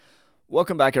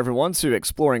Welcome back, everyone, to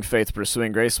Exploring Faith,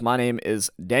 Pursuing Grace. My name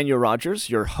is Daniel Rogers,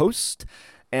 your host,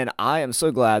 and I am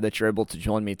so glad that you're able to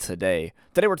join me today.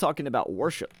 Today we're talking about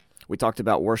worship. We talked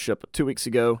about worship 2 weeks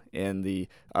ago in the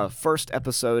first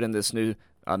episode in this new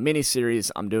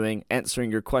mini-series I'm doing, answering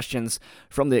your questions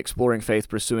from the Exploring Faith,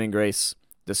 Pursuing Grace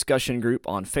discussion group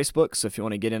on Facebook. So if you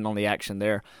want to get in on the action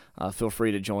there, feel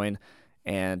free to join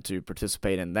and to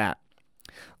participate in that.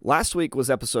 Last week was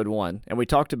episode 1, and we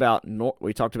talked about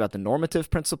the normative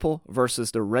principle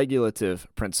versus the regulative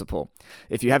principle.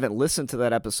 If you haven't listened to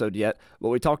that episode yet,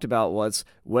 what we talked about was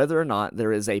whether or not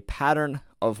there is a pattern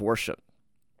of worship.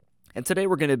 And today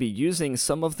we're going to be using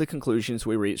some of the conclusions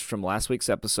we reached from last week's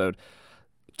episode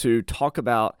to talk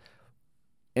about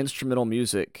instrumental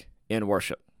music in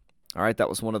worship. All right, that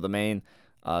was one of the main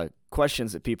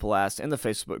questions that people asked in the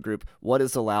Facebook group. What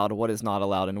is allowed, what is not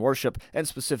allowed in worship? And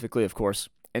specifically, of course,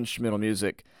 instrumental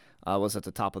music was at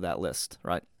the top of that list,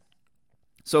 right?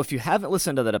 So if you haven't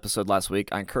listened to that episode last week,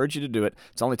 I encourage you to do it.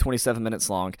 It's only 27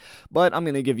 minutes long, but I'm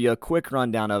going to give you a quick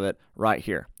rundown of it right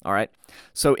here, all right?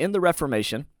 So in the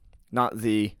Reformation, not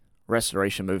the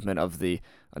Restoration movement of the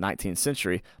 19th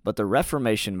century, but the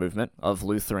Reformation movement of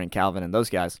Luther and Calvin and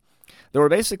those guys, there were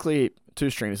basically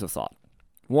two streams of thought.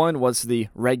 One was the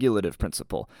regulative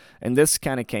principle, and this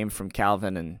kind of came from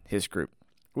Calvin and his group,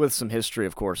 with some history,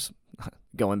 of course,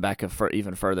 going back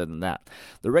even further than that.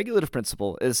 The regulative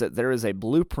principle is that there is a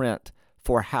blueprint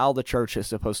for how the church is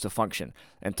supposed to function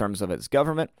in terms of its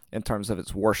government, in terms of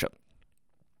its worship,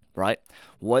 right?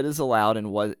 What is allowed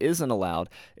and what isn't allowed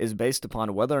is based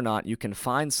upon whether or not you can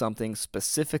find something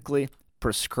specifically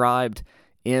prescribed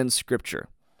in Scripture.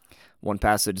 One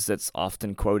passage that's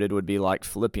often quoted would be like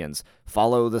Philippians,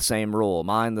 follow the same rule,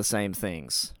 mind the same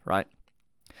things, right?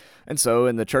 And so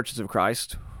in the churches of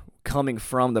Christ, coming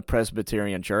from the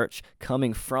Presbyterian church,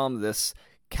 coming from this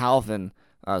Calvin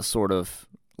sort of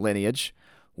lineage,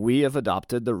 we have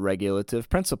adopted the regulative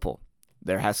principle.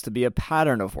 There has to be a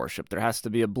pattern of worship. There has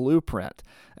to be a blueprint.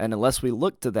 And unless we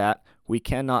look to that, we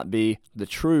cannot be the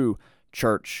true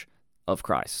church of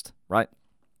Christ, right?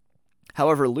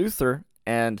 However, Luther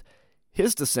and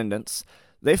his descendants,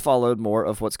 they followed more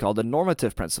of what's called a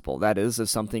normative principle. That is, if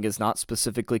something is not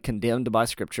specifically condemned by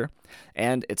Scripture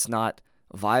and it's not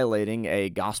violating a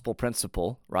gospel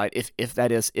principle, right? If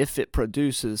it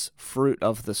produces fruit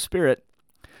of the Spirit,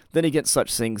 then against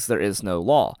such things there is no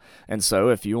law. And so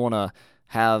if you want to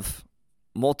have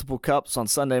multiple cups on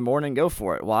Sunday morning, go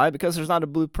for it. Why? Because there's not a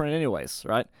blueprint anyways,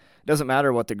 right? It doesn't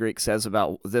matter what the Greek says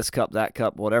about this cup, that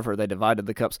cup, whatever. They divided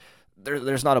the cups.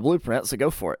 There's not a blueprint, so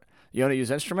go for it. You want to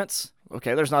use instruments?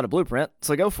 Okay, there's not a blueprint,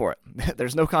 so go for it.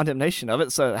 There's no condemnation of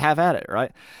it, so have at it,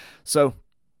 right? So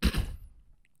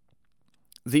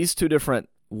these two different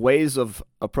ways of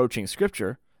approaching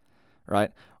Scripture,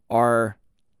 right, are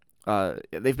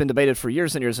they've been debated for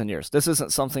years and years and years. This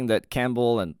isn't something that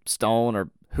Campbell and Stone or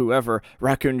whoever,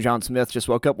 Raccoon John Smith, just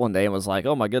woke up one day and was like,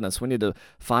 oh my goodness, we need to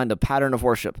find a pattern of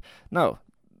worship. No.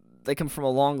 They come from a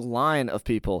long line of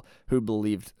people who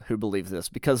believe this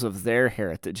because of their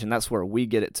heritage, and that's where we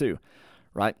get it too,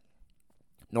 right?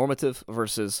 Normative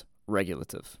versus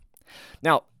regulative.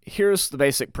 Now, here's the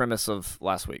basic premise of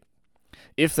last week.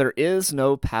 If there is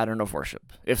no pattern of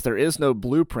worship, if there is no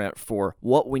blueprint for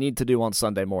what we need to do on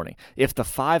Sunday morning, if the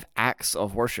 5 acts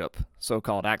of worship,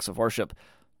 so-called acts of worship,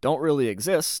 don't really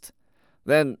exist,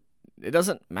 then it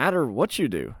doesn't matter what you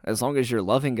do as long as you're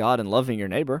loving God and loving your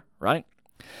neighbor, right?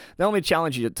 Now let me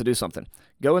challenge you to do something.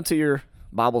 Go into your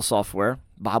Bible software,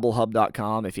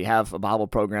 BibleHub.com. If you have a Bible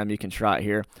program, you can try it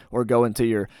here. Or go into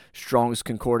your Strong's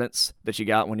Concordance that you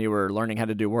got when you were learning how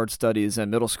to do word studies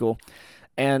in middle school,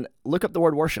 and look up the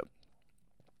word worship.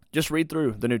 Just read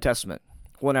through the New Testament,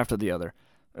 one after the other.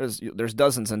 There's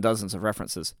dozens and dozens of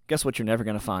references. Guess what you're never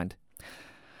going to find?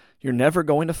 You're never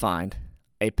going to find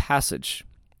a passage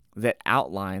that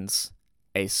outlines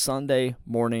a Sunday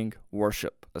morning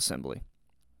worship assembly.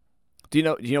 Do you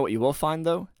know what you will find,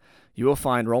 though? You will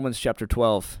find Romans chapter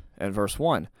 12 and verse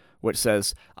 1, which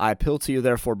says, I appeal to you,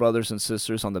 therefore, brothers and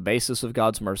sisters, on the basis of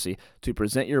God's mercy, to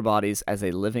present your bodies as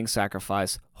a living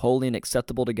sacrifice, holy and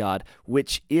acceptable to God,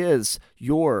 which is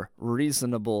your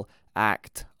reasonable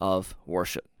act of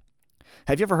worship.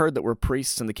 Have you ever heard that we're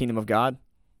priests in the kingdom of God?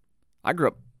 I grew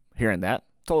up hearing that.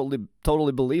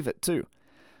 Totally believe it, too.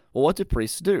 Well, what do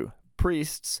priests do?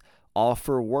 Priests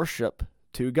offer worship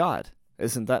to God.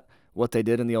 Isn't that what they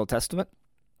did in the Old Testament?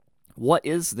 What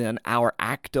is then our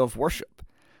act of worship?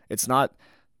 It's not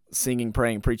singing,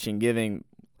 praying, preaching, giving,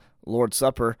 Lord's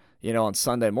Supper, on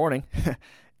Sunday morning.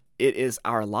 It is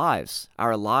our lives.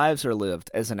 Our lives are lived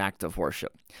as an act of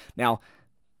worship. Now,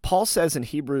 Paul says in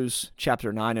Hebrews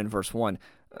chapter 9 and verse 1,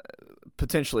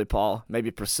 potentially Paul,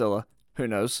 maybe Priscilla, who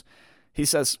knows. He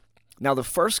says, now the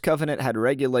first covenant had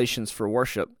regulations for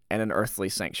worship and an earthly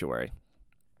sanctuary.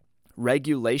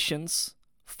 Regulations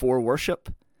for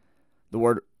worship. The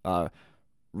word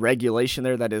regulation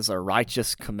there, that is a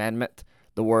righteous commandment.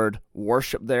 The word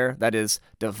worship there, that is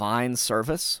divine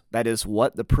service. That is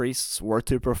what the priests were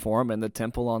to perform in the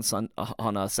temple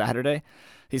on a Saturday.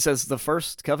 He says the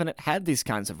first covenant had these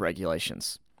kinds of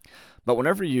regulations. But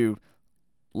whenever you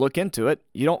look into it,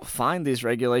 you don't find these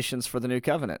regulations for the new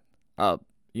covenant,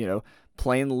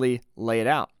 plainly laid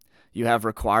out. You have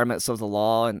requirements of the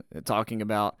law and talking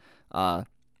about,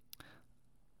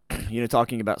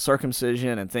 talking about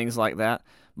circumcision and things like that.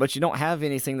 But you don't have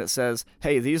anything that says,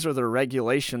 hey, these are the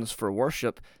regulations for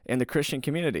worship in the Christian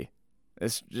community.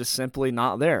 It's just simply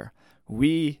not there.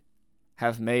 We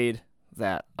have made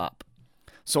that up.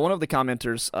 So one of the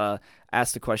commenters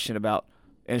asked a question about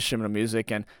instrumental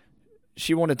music, and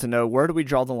she wanted to know, where do we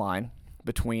draw the line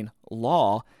between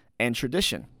law and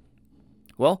tradition?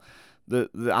 Well, the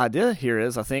idea here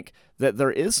is, I think, that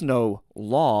there is no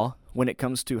law when it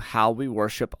comes to how we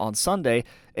worship on Sunday,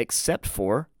 except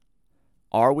for,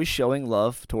 are we showing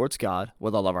love towards God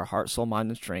with all of our heart, soul, mind,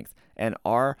 and strength? And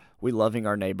are we loving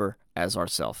our neighbor as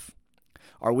ourselves?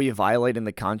 Are we violating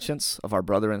the conscience of our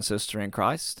brother and sister in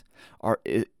Christ?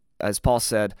 As Paul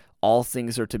said, all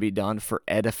things are to be done for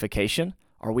edification.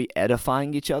 Are we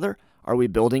edifying each other? Are we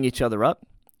building each other up?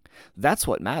 That's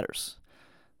what matters.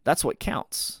 That's what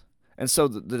counts. And so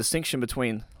the distinction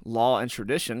between law and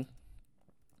tradition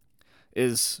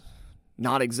is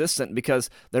non-existent because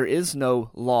there is no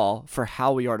law for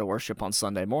how we are to worship on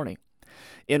Sunday morning.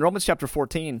 In Romans chapter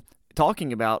 14,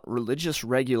 talking about religious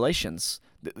regulations,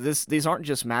 these aren't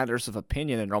just matters of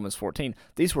opinion in Romans 14.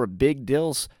 These were big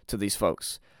deals to these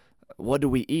folks. What do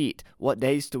we eat? What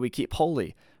days do we keep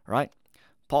holy? Right?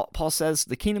 Paul says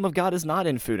the kingdom of God is not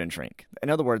in food and drink.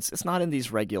 In other words, it's not in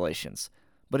these regulations,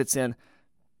 but it's in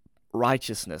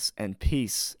righteousness and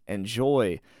peace and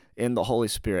joy in the Holy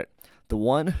Spirit. The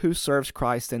one who serves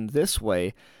Christ in this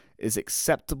way is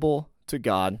acceptable to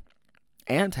God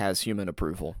and has human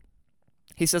approval.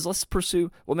 He says, let's pursue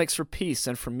what makes for peace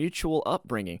and for mutual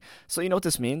upbringing. So you know what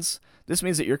this means? This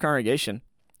means that your congregation,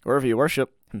 wherever you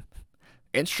worship,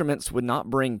 instruments would not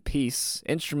bring peace.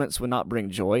 Instruments would not bring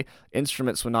joy.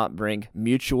 Instruments would not bring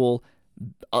mutual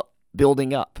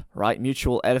building up, right?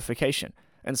 Mutual edification.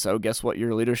 And so guess what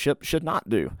your leadership should not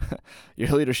do? Your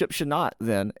leadership should not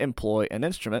then employ an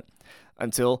instrument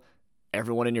until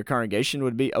everyone in your congregation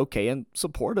would be okay and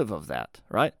supportive of that,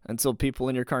 right? Until people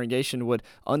in your congregation would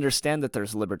understand that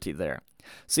there's liberty there.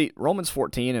 See, Romans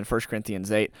 14 and 1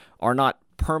 Corinthians 8 are not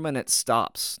permanent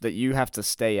stops that you have to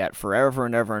stay at forever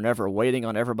and ever and ever, waiting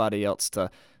on everybody else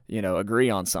to, agree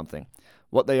on something.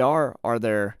 What they are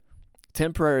their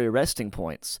temporary resting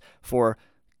points for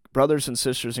brothers and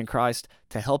sisters in Christ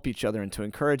to help each other and to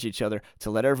encourage each other, to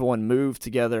let everyone move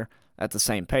together at the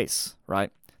same pace, right?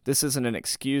 This isn't an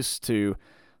excuse to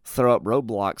throw up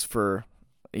roadblocks for,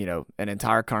 an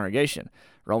entire congregation.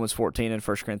 Romans 14 and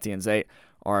 1 Corinthians 8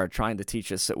 are trying to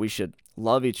teach us that we should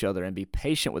love each other and be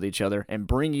patient with each other and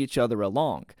bring each other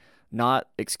along, not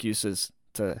excuses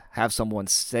to have someone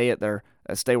stay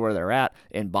where they're at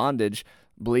in bondage,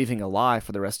 believing a lie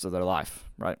for the rest of their life,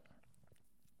 right?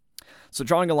 So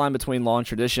drawing a line between law and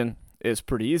tradition is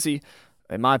pretty easy,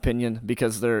 in my opinion,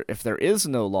 because if there is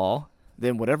no law,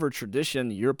 then whatever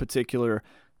tradition your particular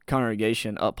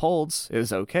congregation upholds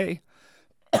is okay.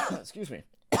 Excuse me.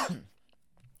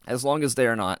 As long as they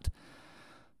are not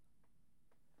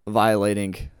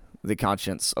violating the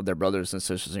conscience of their brothers and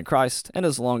sisters in Christ, and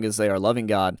as long as they are loving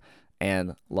God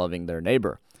and loving their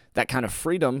neighbor. That kind of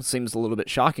freedom seems a little bit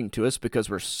shocking to us because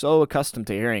we're so accustomed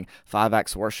to hearing 5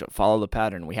 acts of worship, follow the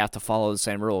pattern, we have to follow the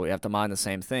same rule, we have to mind the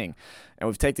same thing. And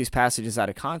we take these passages out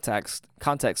of context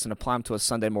and apply them to a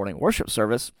Sunday morning worship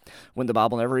service when the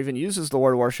Bible never even uses the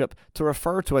word worship to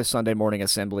refer to a Sunday morning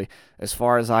assembly, as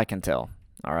far as I can tell.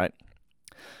 All right.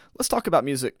 Let's talk about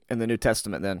music in the New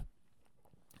Testament then.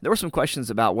 There were some questions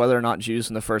about whether or not Jews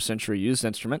in the first century used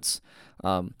instruments.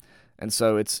 And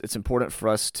so it's important for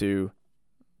us to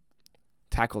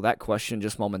tackle that question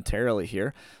just momentarily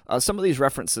here. Some of these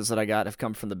references that I got have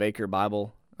come from the Baker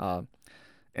Bible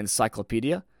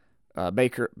Encyclopedia.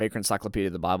 Baker Encyclopedia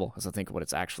of the Bible is, I think, what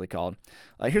it's actually called.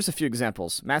 Here's a few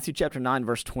examples. Matthew chapter 9,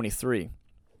 verse 23.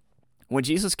 When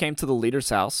Jesus came to the leader's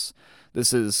house,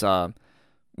 this is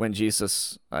when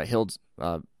Jesus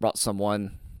brought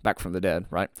someone back from the dead,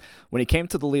 right? When he came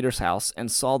to the leader's house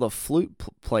and saw the flute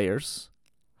players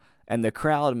and the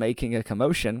crowd making a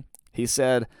commotion, he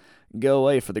said, "Go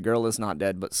away, for the girl is not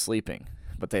dead, but sleeping."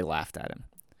 But they laughed at him.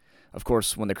 Of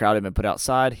course, when the crowd had been put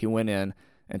outside, he went in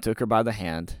and took her by the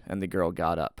hand, and the girl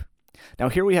got up. Now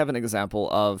here we have an example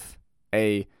of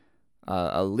a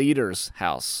leader's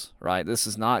house, right? This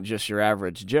is not just your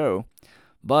average Joe,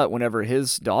 but whenever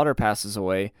his daughter passes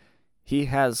away, he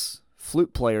has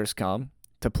flute players come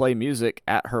to play music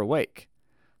at her wake.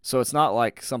 So it's not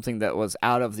like something that was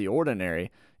out of the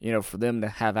ordinary, for them to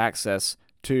have access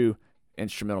to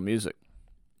instrumental music.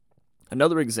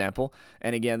 Another example,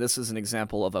 and again, this is an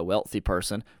example of a wealthy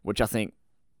person, which I think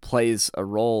plays a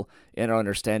role in our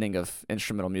understanding of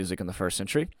instrumental music in the first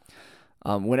century.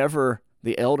 Whenever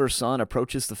the elder son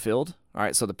approaches the field, all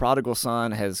right, so the prodigal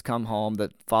son has come home, the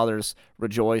father's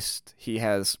rejoiced, he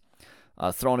has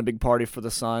thrown a big party for the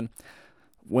son.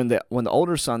 When the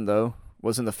older son, though,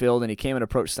 was in the field and he came and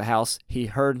approached the house, he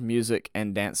heard music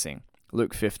and dancing.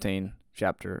 Luke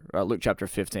chapter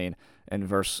 15 and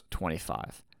verse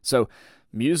 25. So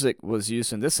music was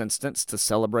used in this instance to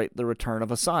celebrate the return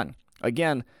of a son.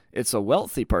 Again, it's a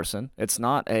wealthy person. It's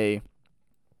not a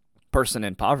person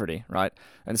in poverty, right?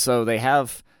 And so they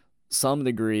have some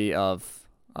degree of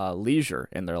leisure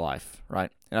in their life,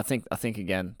 right? And I think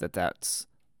again that's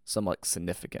somewhat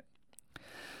significant.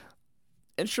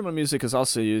 Instrumental music is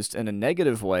also used in a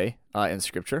negative way in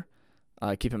Scripture.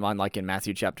 Keep in mind, like in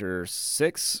Matthew chapter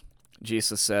 6,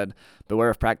 Jesus said, "Beware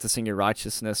of practicing your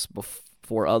righteousness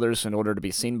before others in order to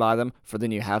be seen by them, for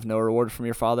then you have no reward from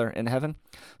your Father in heaven.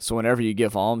 So whenever you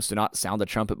give alms, do not sound the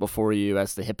trumpet before you,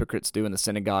 as the hypocrites do in the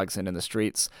synagogues and in the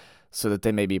streets, so that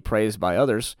they may be praised by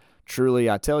others. Truly,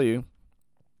 I tell you,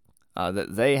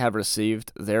 that they have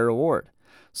received their reward."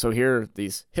 So here,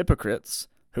 these hypocrites,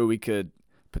 who we could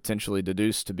potentially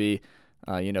deduce to be,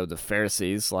 the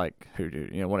Pharisees, like who,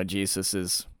 one of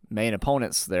Jesus's main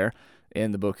opponents there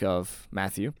in the book of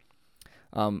Matthew.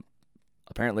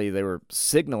 Apparently, they were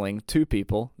signaling to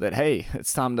people that, hey,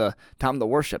 it's time to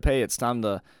worship. Hey, it's time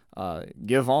to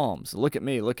give alms. Look at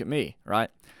me, right?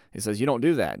 He says, you don't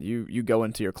do that. You go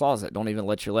into your closet. Don't even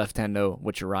let your left hand know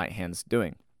what your right hand's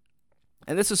doing.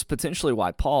 And this is potentially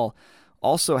why Paul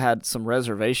also had some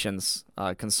reservations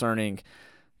concerning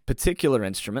particular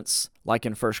instruments, like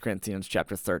in 1 Corinthians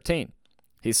chapter 13.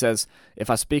 He says, "If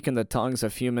I speak in the tongues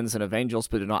of humans and of angels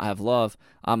but do not have love,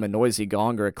 I'm a noisy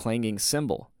gong or a clanging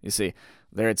cymbal." You see,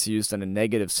 there it's used in a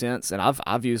negative sense, and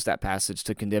I've used that passage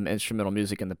to condemn instrumental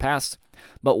music in the past.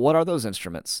 But what are those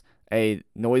instruments? A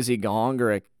noisy gong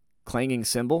or a clanging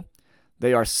cymbal?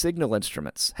 They are signal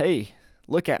instruments. Hey,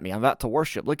 look at me, I'm about to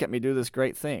worship. Look at me do this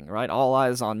great thing, right? All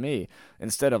eyes on me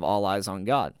instead of all eyes on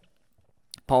God.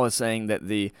 Paul is saying that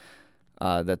the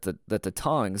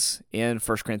tongues in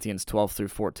 1 Corinthians 12 through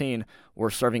 14 were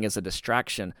serving as a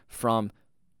distraction from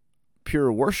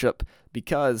pure worship,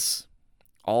 because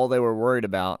all they were worried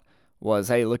about was,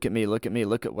 hey, look at me, look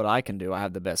at what I can do. I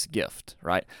have the best gift,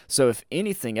 right? So if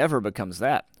anything ever becomes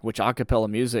that, which a cappella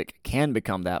music can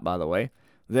become that, by the way,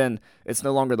 then it's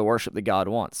no longer the worship that God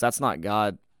wants. That's not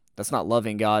God. That's not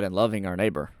loving God and loving our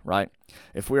neighbor, right?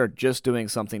 If we are just doing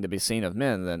something to be seen of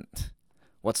men, then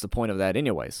what's the point of that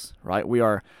anyways, right?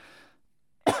 Our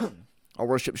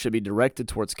worship should be directed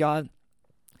towards God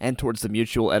and towards the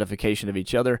mutual edification of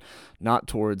each other, not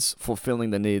towards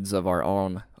fulfilling the needs of our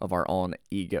own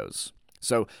egos.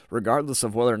 So regardless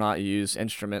of whether or not you use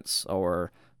instruments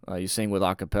or you sing with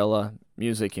a cappella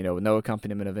music, with no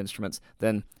accompaniment of instruments,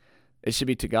 then it should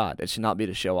be to God. It should not be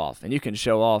to show off. And you can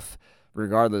show off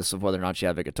regardless of whether or not you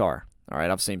have a guitar. All right,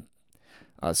 I've seen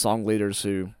song leaders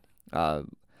who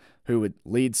would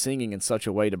lead singing in such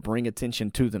a way to bring attention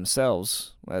to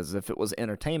themselves as if it was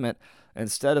entertainment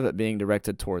instead of it being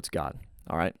directed towards God.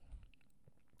 All right.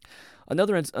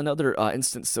 Another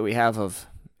instance that we have of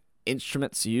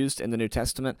instruments used in the New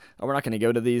Testament, we're not going to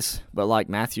go to these, but like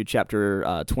Matthew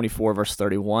chapter 24, verse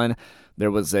 31,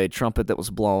 there was a trumpet that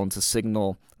was blown to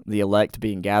signal the elect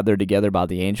being gathered together by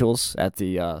the angels at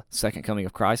the second coming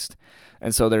of Christ.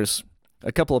 And so there's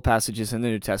a couple of passages in the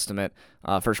New Testament,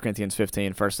 1 Corinthians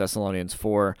 15, 1 Thessalonians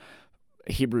 4,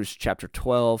 Hebrews chapter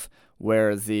 12,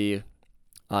 where the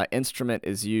instrument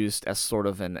is used as sort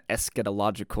of an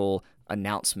eschatological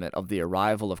announcement of the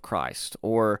arrival of Christ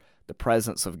or the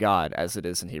presence of God, as it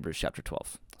is in Hebrews chapter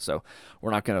 12. So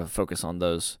we're not going to focus on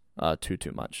those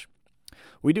too much.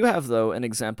 We do have, though, an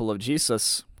example of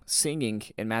Jesus singing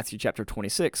in Matthew chapter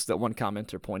 26 that one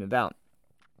commenter pointed out.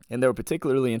 And they were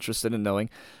particularly interested in knowing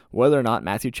whether or not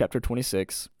Matthew chapter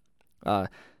 26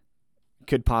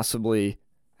 could possibly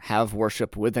have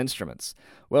worship with instruments.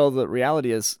 Well, the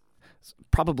reality is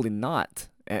probably not.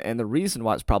 And the reason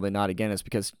why it's probably not, again, is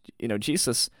because,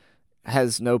 Jesus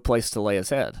has no place to lay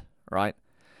his head, right?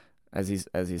 As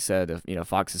he said, if,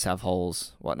 foxes have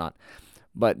holes, whatnot.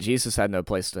 but Jesus had no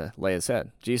place to lay his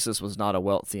head. Jesus was not a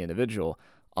wealthy individual,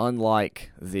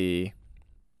 unlike the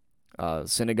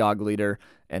synagogue leader,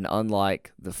 and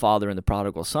unlike the father in the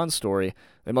prodigal son story.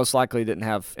 They most likely didn't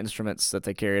have instruments that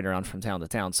they carried around from town to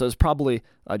town, so it's probably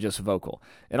just vocal.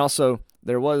 And also,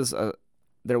 there was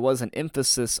an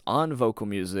emphasis on vocal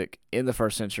music in the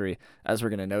first century, as we're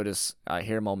going to notice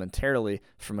here momentarily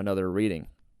from another reading.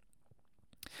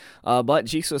 But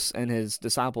Jesus and his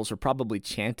disciples were probably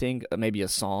chanting maybe a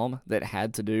psalm that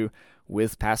had to do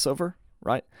with Passover,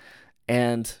 right?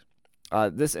 And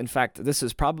this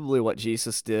is probably what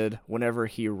Jesus did whenever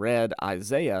he read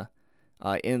Isaiah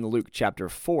in Luke chapter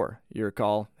 4. You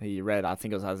recall, he read, I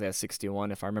think it was Isaiah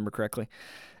 61, if I remember correctly.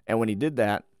 And when he did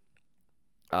that,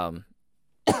 when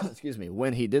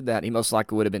he did that, he most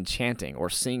likely would have been chanting or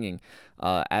singing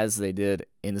as they did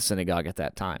in the synagogue at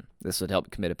that time. This would help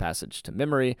commit a passage to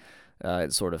memory.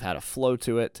 It sort of had a flow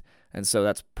to it. And so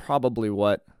that's probably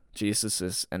what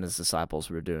Jesus and his disciples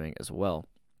were doing as well.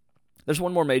 There's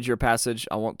one more major passage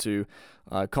I want to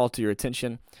call to your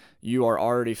attention. You are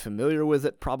already familiar with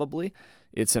it, probably.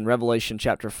 It's in Revelation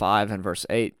chapter 5 and verse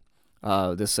 8.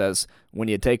 This says, "When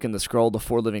he had taken the scroll, the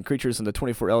 4 living creatures and the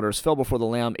 24 elders fell before the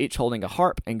Lamb, each holding a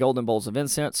harp and golden bowls of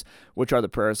incense, which are the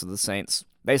prayers of the saints.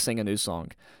 They sing a new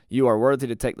song. You are worthy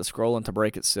to take the scroll and to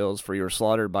break its seals, for you were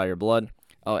slaughtered by your blood.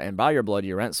 And by your blood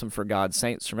you ransomed for God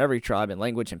saints from every tribe and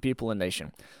language and people and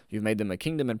nation. You've made them a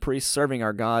kingdom and priests serving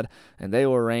our God, and they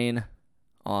will reign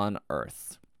on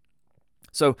earth."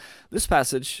 So this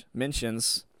passage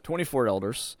mentions 24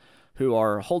 elders who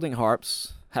are holding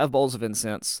harps, have bowls of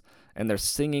incense, and they're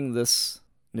singing this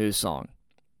new song.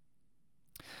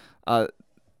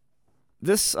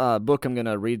 This book I'm going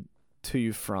to read to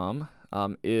you from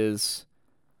is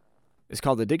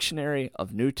called The Dictionary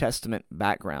of New Testament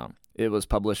Background. It was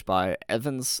published by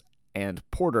Evans and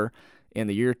Porter in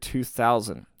the year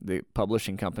 2000, the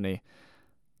publishing company.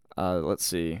 Let's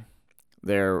see.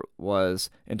 There was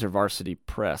InterVarsity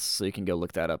Press, so you can go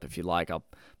look that up if you like. I'll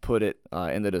put it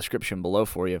in the description below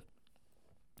for you.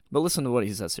 But listen to what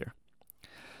he says here.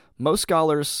 "Most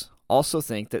scholars also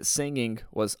think that singing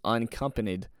was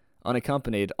unaccompanied,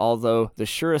 although the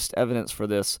surest evidence for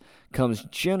this comes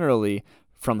generally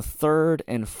from 3rd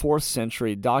and 4th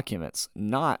century documents,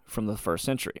 not from the 1st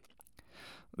century.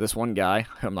 This one guy,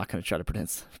 I'm not going to try to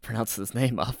pronounce his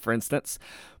name off, for instance,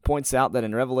 points out that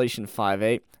in Revelation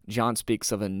 5:8, John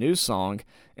speaks of a new song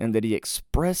and that he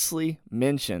expressly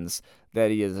mentions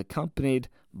that he is accompanied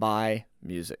by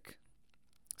music."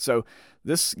 So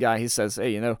this guy, he says,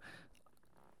 hey,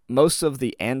 most of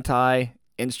the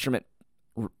anti-instrument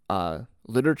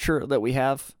literature that we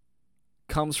have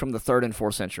comes from the 3rd and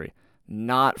 4th century,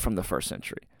 not from the 1st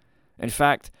century. In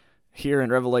fact, here in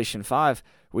Revelation 5,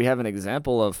 we have an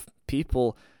example of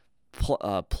people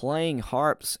playing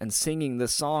harps and singing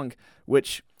this song,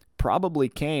 which probably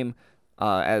came,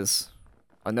 as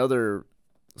another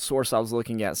source I was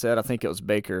looking at said, I think it was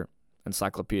Baker,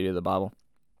 Encyclopedia of the Bible,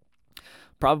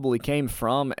 probably came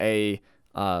from a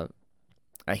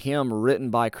hymn written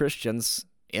by Christians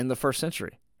in the 1st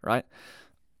century, right?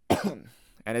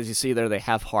 And as you see there, they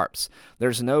have harps.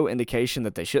 There's no indication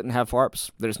that they shouldn't have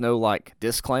harps. There's no,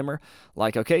 disclaimer.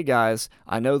 Okay, guys,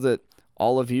 I know that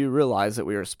all of you realize that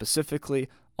we are specifically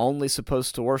only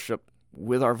supposed to worship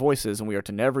with our voices, and we are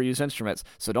to never use instruments,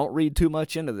 so don't read too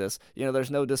much into this.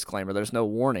 There's no disclaimer. There's no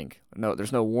warning.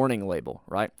 There's no warning label,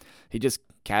 right? He just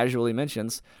casually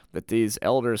mentions that these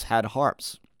elders had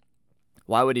harps.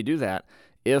 Why would he do that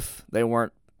if they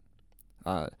weren't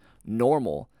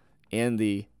normal in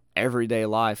the everyday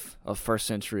life of 1st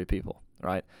century people,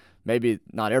 right? Maybe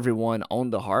not everyone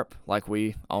owned a harp like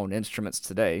we own instruments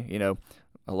today.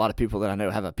 A lot of people that I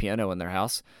know have a piano in their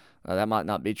house. That might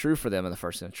not be true for them in the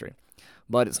 1st century.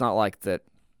 But it's not like that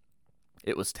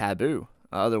it was taboo.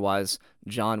 Otherwise,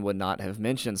 John would not have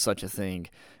mentioned such a thing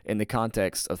in the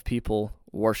context of people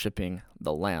worshiping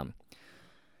the Lamb.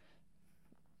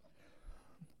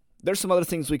 There's some other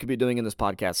things we could be doing in this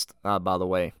podcast, by the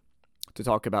way, to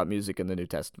talk about music in the New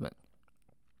Testament.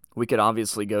 We could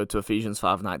obviously go to Ephesians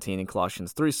 5:19 and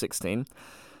Colossians 3:16,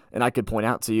 and I could point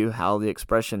out to you how the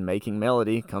expression making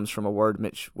melody comes from a word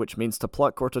which means to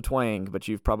pluck or to twang, but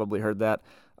you've probably heard that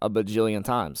a bajillion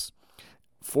times.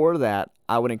 For that,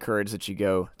 I would encourage that you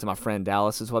go to my friend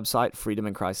Dallas's website,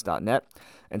 freedominchrist.net,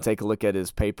 and take a look at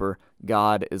his paper,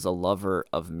 God is a Lover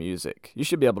of Music. You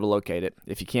should be able to locate it.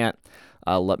 If you can't,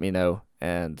 let me know,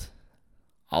 and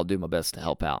I'll do my best to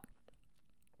help out.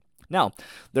 Now,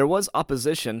 there was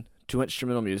opposition to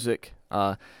instrumental music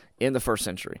in the 1st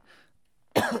century.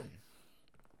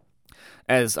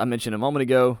 As I mentioned a moment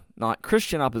ago, not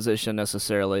Christian opposition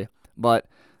necessarily, but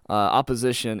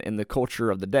opposition in the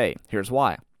culture of the day. Here's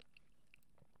why.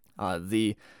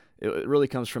 It really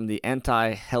comes from the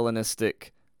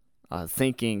anti-Hellenistic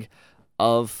thinking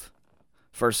of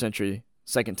first century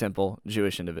Second Temple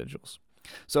Jewish individuals.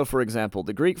 So, for example,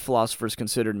 the Greek philosophers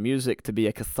considered music to be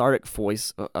a cathartic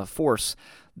force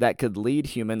that could lead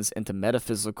humans into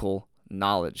metaphysical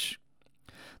knowledge.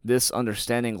 This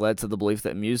understanding led to the belief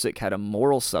that music had a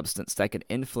moral substance that could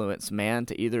influence man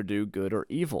to either do good or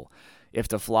evil. If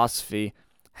the philosophy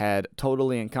had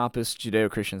totally encompassed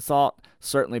Judeo-Christian thought,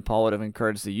 certainly Paul would have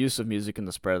encouraged the use of music in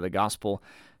the spread of the gospel.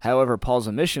 However, Paul's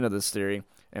omission of this theory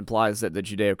implies that the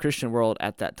Judeo-Christian world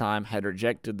at that time had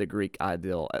rejected the Greek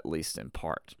ideal, at least in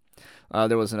part.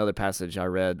 There was another passage I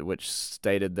read which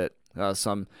stated that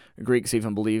some Greeks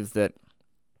even believed that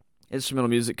instrumental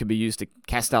music could be used to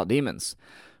cast out demons,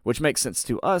 which makes sense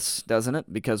to us, doesn't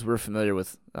it? Because we're familiar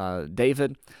with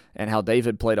David and how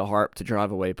David played a harp to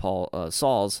drive away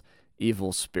Saul's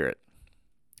evil spirit.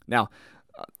 Now,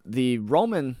 the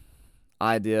Roman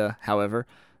idea, however,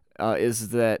 is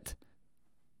that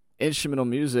instrumental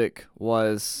music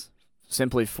was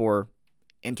simply for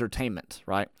entertainment,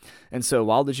 right? And so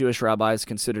while the Jewish rabbis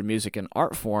considered music an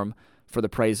art form for the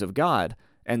praise of God,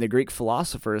 and the Greek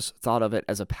philosophers thought of it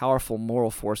as a powerful moral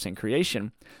force in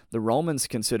creation, the Romans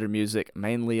considered music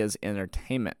mainly as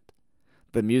entertainment.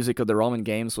 The music of the Roman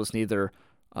games was neither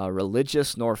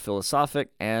religious nor philosophic,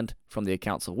 and from the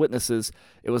accounts of witnesses,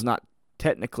 it was not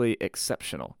technically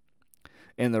exceptional.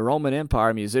 In the Roman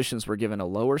Empire, musicians were given a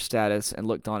lower status and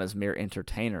looked on as mere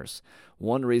entertainers.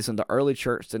 One reason the early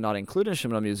church did not include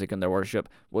instrumental music in their worship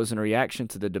was in reaction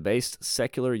to the debased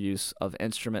secular use of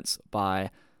instruments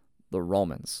by the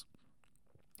Romans.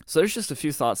 So there's just a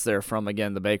few thoughts there from,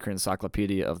 again, the Baker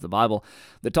Encyclopedia of the Bible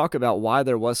that talk about why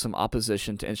there was some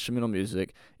opposition to instrumental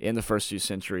music in the first few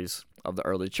centuries of the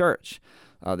early church.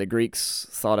 The Greeks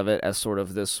thought of it as sort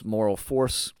of this moral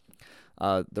force.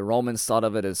 The Romans thought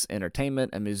of it as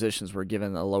entertainment, and musicians were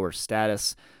given a lower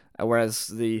status, whereas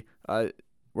the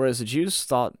Jews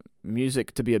thought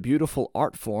music to be a beautiful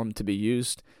art form to be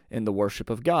used in the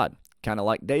worship of God, kind of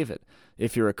like David.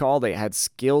 If you recall, they had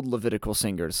skilled Levitical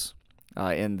singers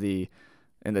in the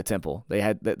temple.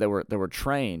 They were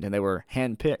trained and they were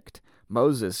handpicked.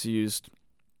 Moses used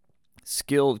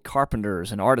skilled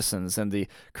carpenters and artisans in the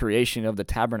creation of the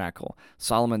tabernacle.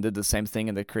 Solomon did the same thing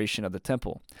in the creation of the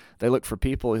temple. They looked for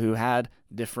people who had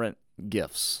different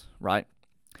gifts, right?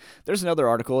 There's another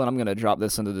article, and I'm going to drop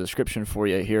this in the description for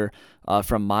you here,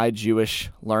 from My Jewish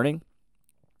Learning.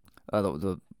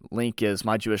 The link is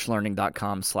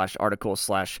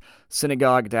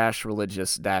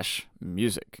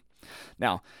myjewishlearning.com/article/synagogue-religious-music.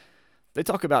 Now, they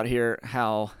talk about here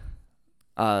how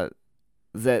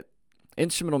that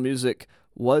instrumental music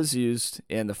was used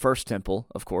in the first temple,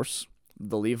 of course.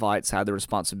 The Levites had the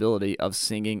responsibility of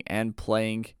singing and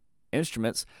playing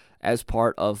instruments as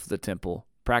part of the temple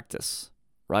practice,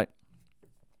 right?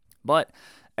 But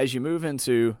as you move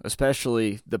into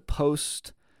especially the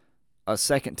post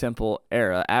Second Temple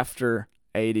era, after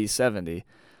AD 70,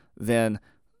 then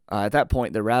at that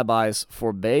point the rabbis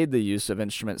forbade the use of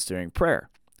instruments during prayer.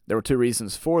 There were two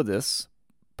reasons for this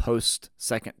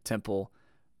post-Second Temple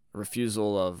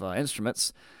refusal of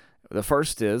instruments. The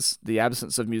first is the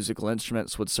absence of musical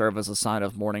instruments would serve as a sign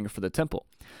of mourning for the temple.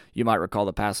 You might recall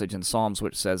the passage in Psalms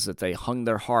which says that they hung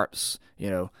their harps,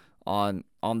 on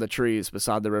the trees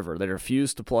beside the river. They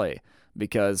refused to play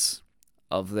because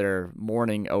of their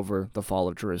mourning over the fall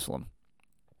of Jerusalem.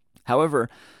 However,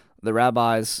 the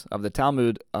rabbis of the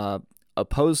Talmud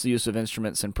opposed the use of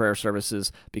instruments in prayer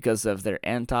services because of their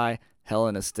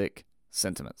anti-Hellenistic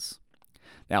sentiments.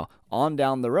 Now, on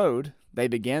down the road, they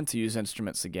began to use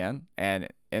instruments again, and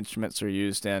instruments are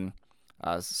used in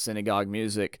synagogue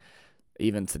music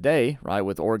even today, right,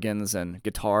 with organs and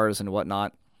guitars and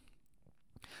whatnot.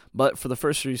 But for the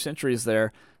first few centuries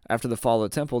there, after the fall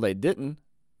of the temple, they didn't,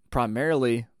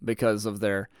 primarily because of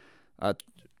their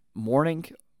mourning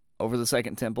over the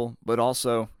Second Temple, but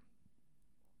also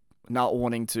not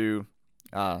wanting to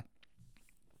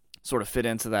sort of fit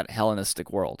into that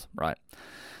Hellenistic world, right?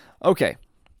 Okay,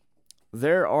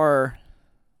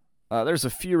 there's a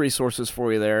few resources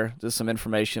for you there, just some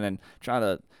information, and trying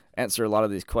to answer a lot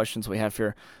of these questions we have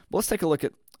here. But let's take a look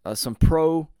at some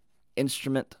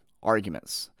pro-instrument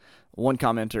arguments. One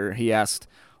commenter, he asked,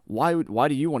 why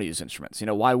do you want to use instruments?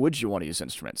 Why would you want to use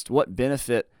instruments? What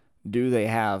benefit do they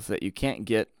have that you can't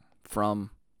get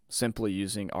from simply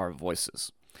using our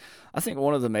voices? I think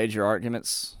one of the major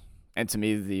arguments, and to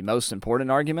me the most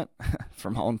important argument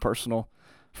from my own personal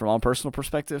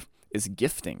perspective, is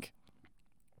gifting.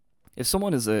 If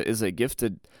someone is a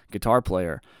gifted guitar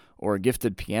player or a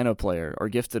gifted piano player or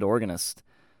gifted organist,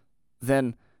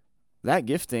 then that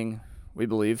gifting, we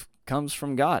believe, comes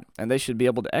from God, and they should be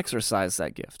able to exercise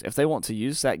that gift. If they want to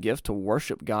use that gift to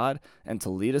worship God and to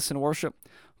lead us in worship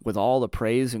with all the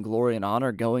praise and glory and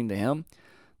honor going to Him,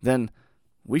 then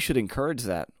we should encourage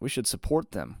that. We should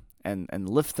support them and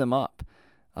lift them up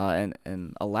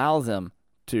and allow them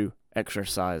to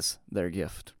exercise their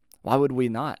gift. Why would we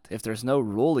not? If there's no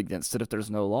rule against it, if there's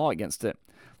no law against it,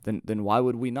 then why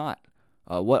would we not?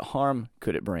 What harm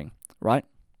could it bring, right?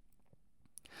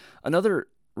 Another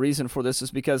reason for this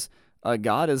is because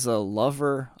God is a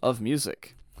lover of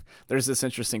music. There's this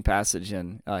interesting passage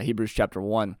in Hebrews chapter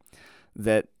 1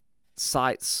 that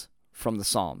cites from the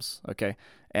Psalms, okay?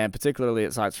 And particularly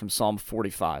it cites from Psalm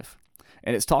 45.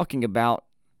 And it's talking about,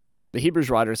 the Hebrews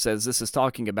writer says this is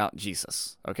talking about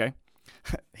Jesus, okay?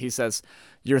 He says,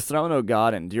 "Your throne, O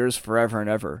God, endures forever and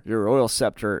ever. Your royal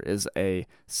scepter is a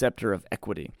scepter of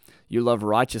equity. You love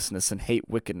righteousness and hate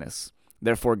wickedness.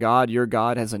 Therefore God, your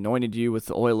God, has anointed you with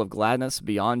the oil of gladness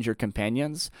beyond your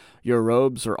companions. Your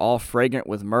robes are all fragrant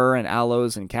with myrrh and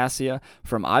aloes and cassia.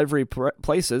 From ivory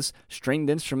places, stringed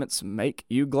instruments make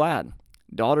you glad.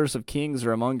 Daughters of kings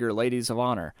are among your ladies of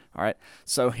honor." All right.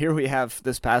 So here we have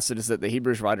this passage that the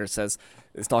Hebrews writer says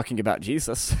is talking about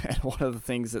Jesus. And one of the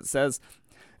things it says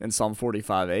in Psalm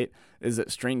 45:8 is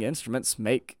that string instruments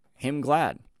make him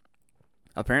glad.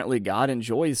 Apparently, God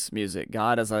enjoys music.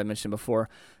 God, as I mentioned before,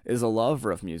 is a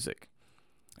lover of music.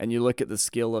 And you look at the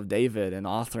skill of David in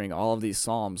authoring all of these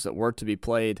psalms that were to be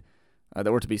played,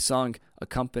 that were to be sung,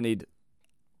 accompanied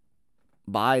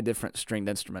by different stringed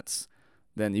instruments,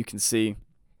 then you can see,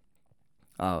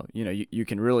 you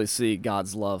can really see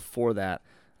God's love for that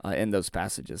in those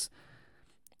passages.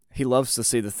 He loves to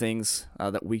see the things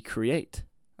that we create.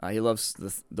 He loves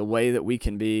the way that we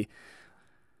can be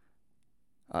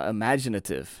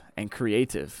imaginative and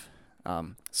creative.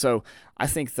 So I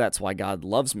think that's why God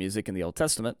loves music in the Old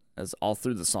Testament, as all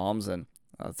through the Psalms and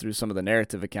through some of the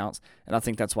narrative accounts. And I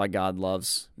think that's why God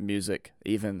loves music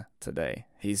even today.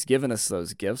 He's given us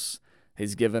those gifts.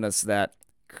 He's given us that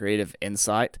creative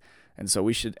insight, and so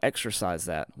we should exercise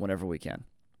that whenever we can.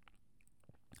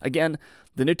 Again,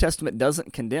 the New Testament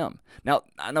doesn't condemn. Now,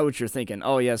 I know what you're thinking.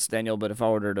 Oh, yes, Daniel, but if I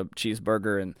ordered a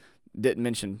cheeseburger and didn't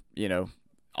mention,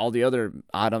 all the other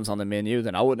items on the menu,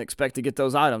 then I wouldn't expect to get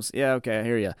those items. Yeah, okay, I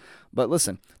hear you. But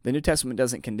listen, the New Testament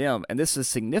doesn't condemn, and this is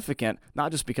significant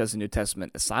not just because the New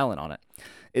Testament is silent on it.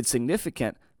 It's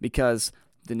significant because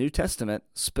the New Testament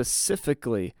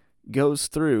specifically goes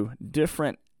through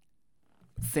different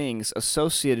things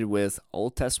associated with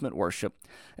Old Testament worship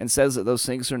and says that those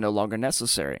things are no longer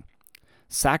necessary.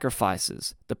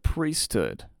 Sacrifices, the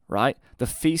priesthood, right? The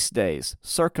feast days,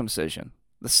 circumcision,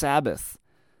 the Sabbath,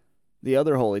 the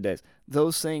other holy days.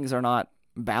 Those things are not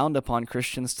bound upon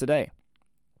Christians today.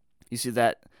 You see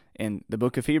that in the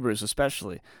book of Hebrews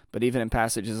especially, but even in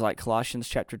passages like Colossians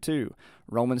chapter 2,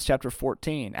 Romans chapter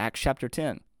 14, Acts chapter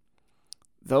 10.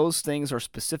 Those things are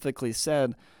specifically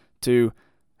said to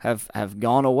have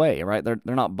gone away, right? They're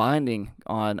not binding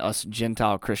on us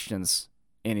Gentile Christians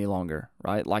any longer,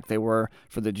 right? Like they were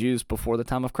for the Jews before the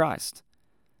time of Christ.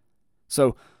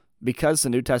 So because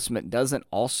the New Testament doesn't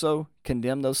also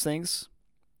condemn those things,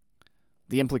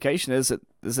 the implication is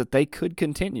that they could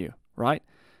continue, right?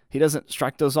 He doesn't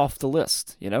strike those off the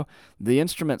list, The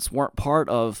instruments weren't part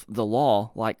of the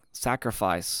law like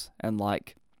sacrifice and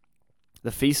like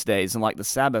the feast days and like the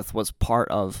Sabbath was part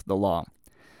of the law.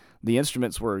 The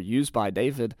instruments were used by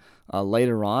David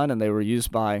later on, and they were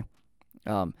used by,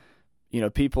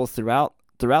 people throughout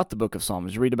the book of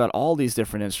Psalms. You read about all these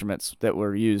different instruments that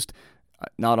were used,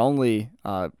 not only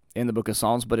in the book of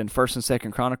Psalms, but in 1st and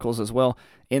 2nd Chronicles as well,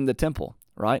 in the temple,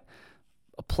 right?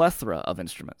 A plethora of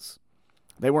instruments.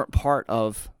 They weren't part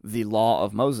of the law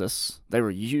of Moses. They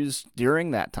were used during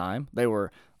that time. They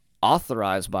were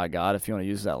authorized by God, if you want to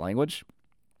use that language.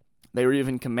 They were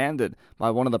even commanded by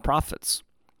one of the prophets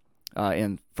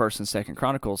in 1st and 2nd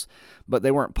Chronicles, but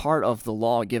they weren't part of the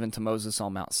law given to Moses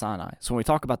on Mount Sinai. So when we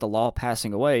talk about the law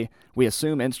passing away, we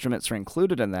assume instruments are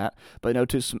included in that, but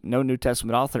no New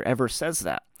Testament author ever says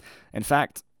that. In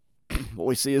fact, what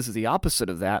we see is the opposite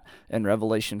of that in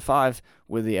Revelation 5,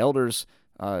 with the elders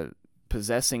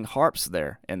possessing harps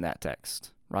there in that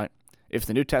text, right? If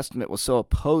the New Testament was so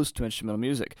opposed to instrumental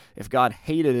music, if God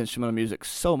hated instrumental music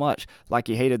so much, like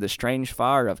he hated the strange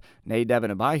fire of Nadab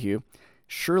and Abihu,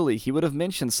 surely he would have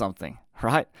mentioned something,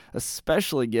 right?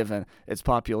 Especially given its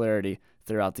popularity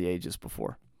throughout the ages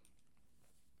before.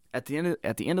 At the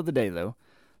end of the day, though,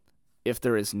 if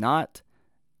there is not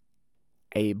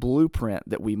a blueprint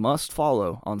that we must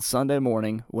follow on Sunday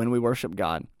morning when we worship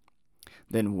God,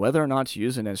 then whether or not you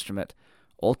use an instrument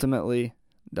ultimately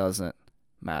doesn't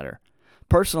matter.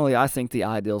 Personally, I think the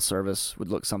ideal service would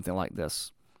look something like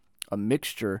this: a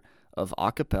mixture of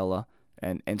a cappella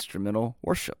and instrumental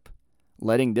worship,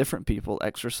 letting different people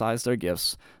exercise their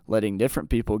gifts, letting different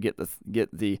people get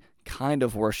the kind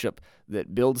of worship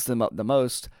that builds them up the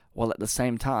most, while at the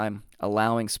same time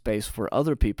allowing space for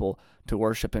other people to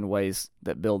worship in ways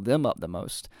that build them up the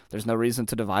most. There's no reason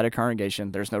to divide a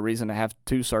congregation. There's no reason to have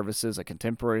two services, a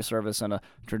contemporary service and a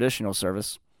traditional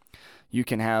service. You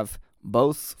can have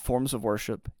both forms of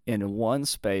worship in one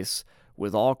space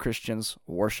with all Christians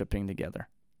worshiping together.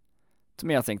 To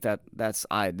me, I think that's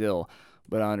ideal,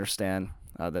 but I understand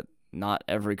that not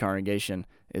every congregation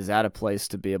is at a place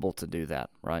to be able to do that,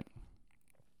 right?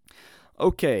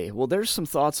 Okay, well, there's some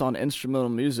thoughts on instrumental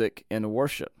music in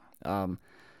worship.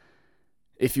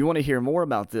 If you want to hear more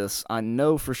about this, I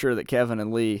know for sure that Kevin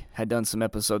and Lee had done some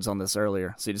episodes on this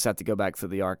earlier, so you just have to go back through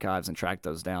the archives and track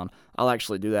those down. I'll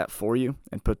actually do that for you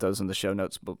and put those in the show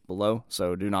notes below,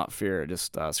 so do not fear.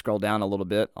 Just scroll down a little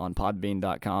bit on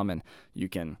podbean.com and you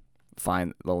can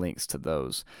find the links to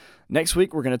those. Next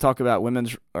week, we're going to talk about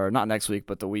not next week,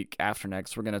 but the week after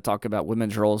next, we're going to talk about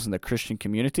women's roles in the Christian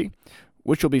community,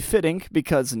 which will be fitting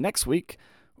because next week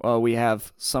we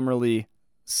have Summerlee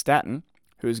Staton,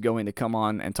 who's going to come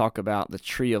on and talk about the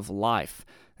Tree of Life,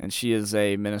 and she is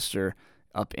a minister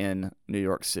up in New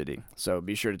York City. So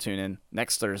be sure to tune in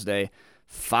next Thursday.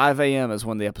 5 a.m. is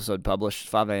when the episode published,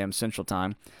 5 a.m. Central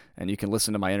Time, and you can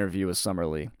listen to my interview with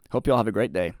Summerlee. Hope you all have a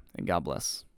great day, and God bless.